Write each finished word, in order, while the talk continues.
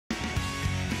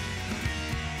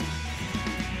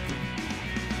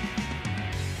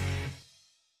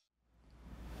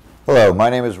Hello, my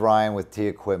name is Ryan with T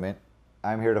Equipment.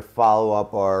 I'm here to follow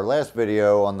up our last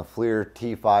video on the FLIR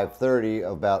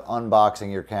T530 about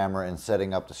unboxing your camera and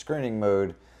setting up the screening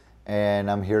mode. And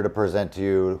I'm here to present to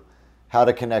you how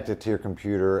to connect it to your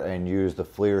computer and use the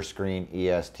FLIR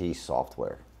Screen-EST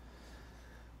software.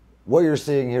 What you're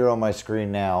seeing here on my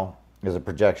screen now is a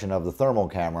projection of the thermal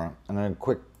camera. I'm going to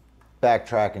quick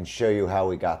backtrack and show you how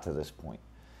we got to this point.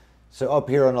 So up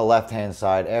here on the left-hand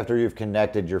side, after you've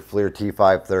connected your FLIR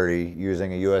T530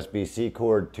 using a USB-C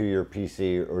cord to your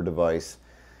PC or device,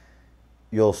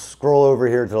 you'll scroll over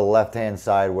here to the left-hand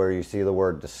side where you see the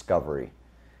word Discovery.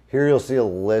 Here you'll see a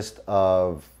list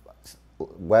of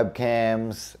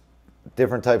webcams,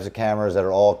 different types of cameras that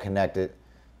are all connected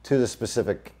to the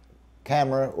specific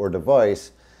camera or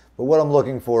device. But what I'm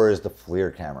looking for is the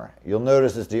FLIR camera. You'll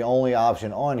notice it's the only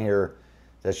option on here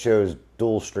that shows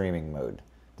dual streaming mode.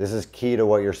 This is key to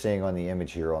what you're seeing on the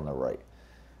image here on the right.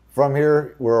 From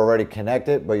here, we're already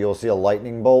connected, but you'll see a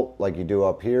lightning bolt like you do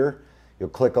up here. You'll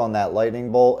click on that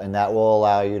lightning bolt and that will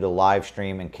allow you to live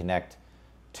stream and connect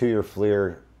to your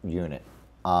FLIR unit.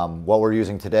 What we're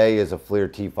using today is a FLIR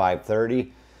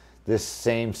T530. This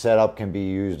same setup can be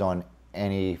used on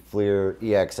any FLIR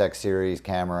EXX series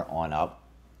camera on up.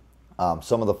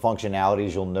 Some of the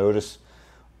functionalities you'll notice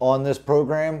on this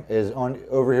program is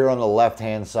over here on the left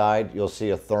hand side, you'll see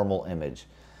a thermal image.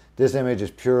 This image is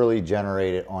purely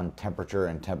generated on temperature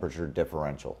and temperature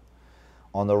differential.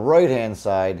 On the right hand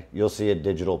side, you'll see a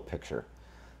digital picture.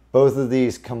 Both of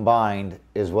these combined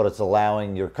is what it's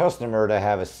allowing your customer to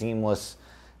have a seamless,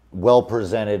 well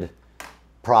presented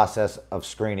process of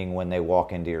screening when they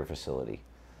walk into your facility.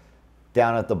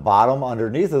 Down at the bottom,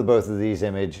 underneath of both of these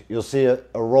images, you'll see a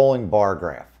rolling bar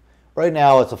graph. Right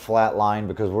now it's a flat line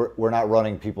because we're not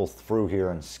running people through here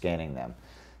and scanning them.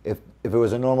 If it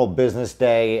was a normal business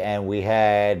day and we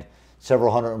had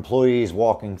several hundred employees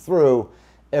walking through,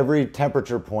 every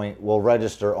temperature point will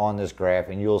register on this graph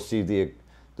and you'll see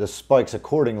the spikes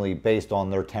accordingly based on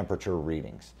their temperature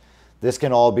readings. This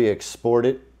can all be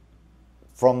exported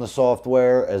from the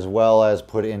software as well as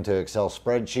put into Excel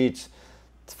spreadsheets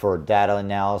for data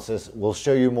analysis. We'll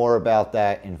show you more about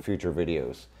that in future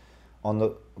videos.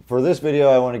 For this video,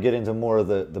 I want to get into more of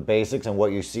the basics and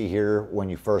what you see here when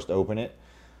you first open it.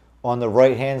 On the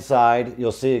right hand side,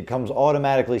 you'll see it comes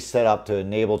automatically set up to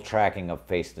enable tracking of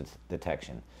face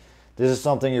detection. This is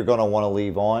something you're going to want to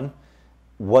leave on.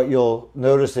 What you'll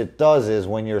notice it does is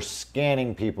when you're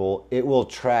scanning people, it will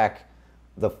track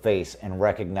the face and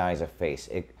recognize a face.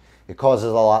 It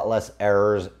causes a lot less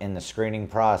errors in the screening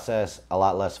process, a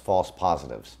lot less false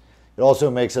positives. It also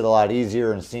makes it a lot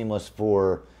easier and seamless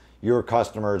for your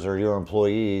customers or your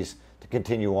employees to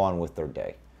continue on with their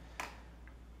day.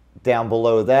 Down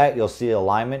below that, you'll see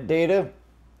alignment data.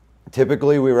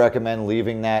 Typically, we recommend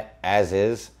leaving that as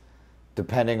is.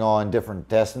 Depending on different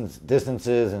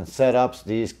distances and setups,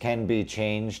 these can be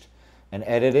changed and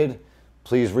edited.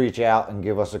 Please reach out and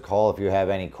give us a call if you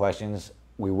have any questions.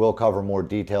 We will cover more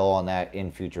detail on that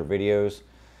in future videos.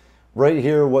 Right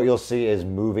here, what you'll see is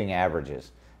moving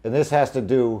averages. And this has to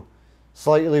do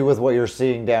slightly with what you're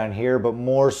seeing down here, but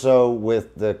more so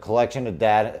with the collection of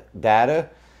data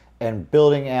and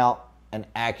building out an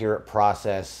accurate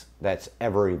process that's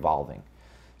ever evolving.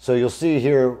 So you'll see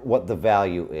here what the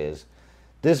value is.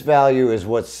 This value is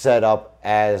what's set up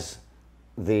as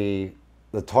the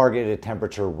targeted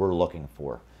temperature we're looking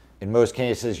for. In most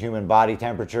cases, human body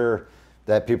temperature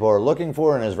that people are looking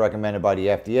for and is recommended by the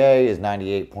FDA is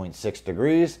 98.6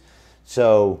 degrees.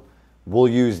 So we'll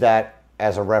use that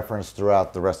as a reference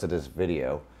throughout the rest of this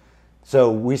video.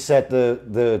 So we set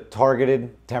the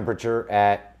targeted temperature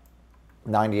at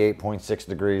 98.6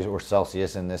 degrees or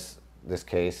Celsius in this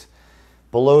case.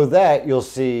 Below that, you'll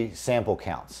see sample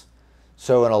counts.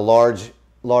 So in a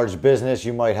large business,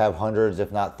 you might have hundreds,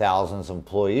 if not thousands of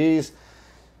employees.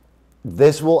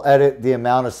 This will edit the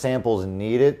amount of samples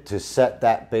needed to set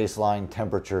that baseline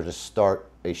temperature to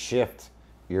start a shift,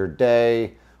 your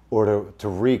day, or to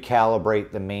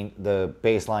recalibrate the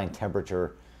baseline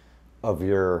temperature of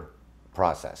your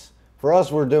process. For us,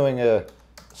 we're doing a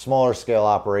smaller scale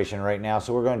operation right now,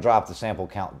 so we're going to drop the sample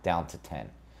count down to 10.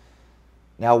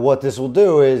 Now what this will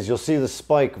do is, you'll see the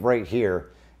spike right here.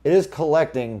 It is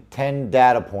collecting 10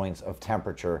 data points of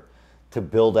temperature to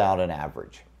build out an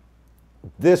average.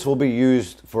 This will be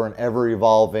used for an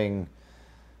ever-evolving,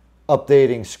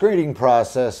 updating screening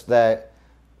process that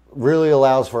really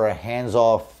allows for a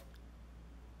hands-off,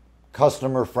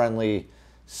 customer-friendly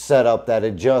setup that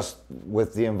adjusts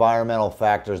with the environmental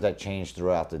factors that change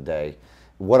throughout the day.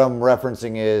 What I'm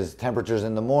referencing is temperatures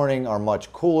in the morning are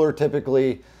much cooler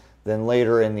typically than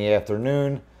later in the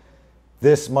afternoon.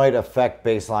 This might affect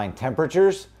baseline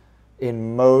temperatures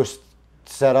in most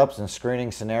setups and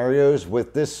screening scenarios.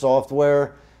 With this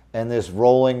software and this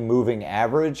rolling moving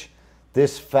average,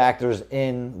 this factors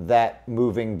in that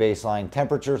moving baseline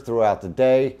temperature throughout the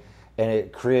day, and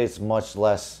it creates much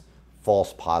less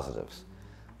false positives.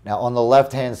 Now on the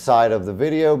left-hand side of the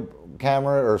video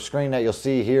camera or screen that you'll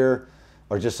see here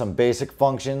are just some basic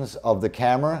functions of the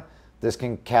camera. This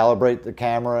can calibrate the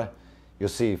camera. You'll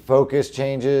see focus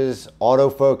changes,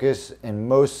 autofocus. In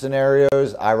most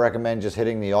scenarios, I recommend just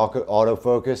hitting the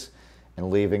autofocus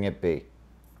and leaving it be.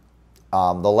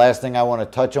 The last thing I want to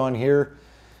touch on here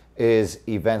is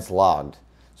events logged.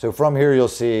 So from here you'll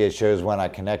see it shows when I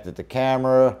connected the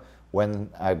camera,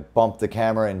 when I bumped the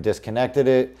camera and disconnected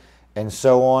it, and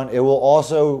so on. It will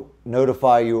also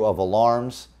notify you of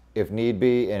alarms if need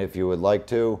be and if you would like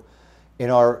to. In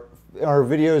our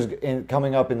videos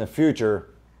coming up in the future,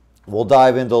 we'll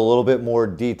dive into a little bit more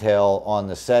detail on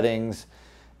the settings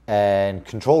and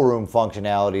control room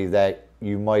functionality that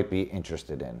you might be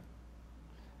interested in.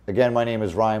 Again, my name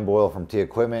is Ryan Boyle from T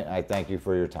Equipment. I thank you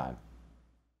for your time.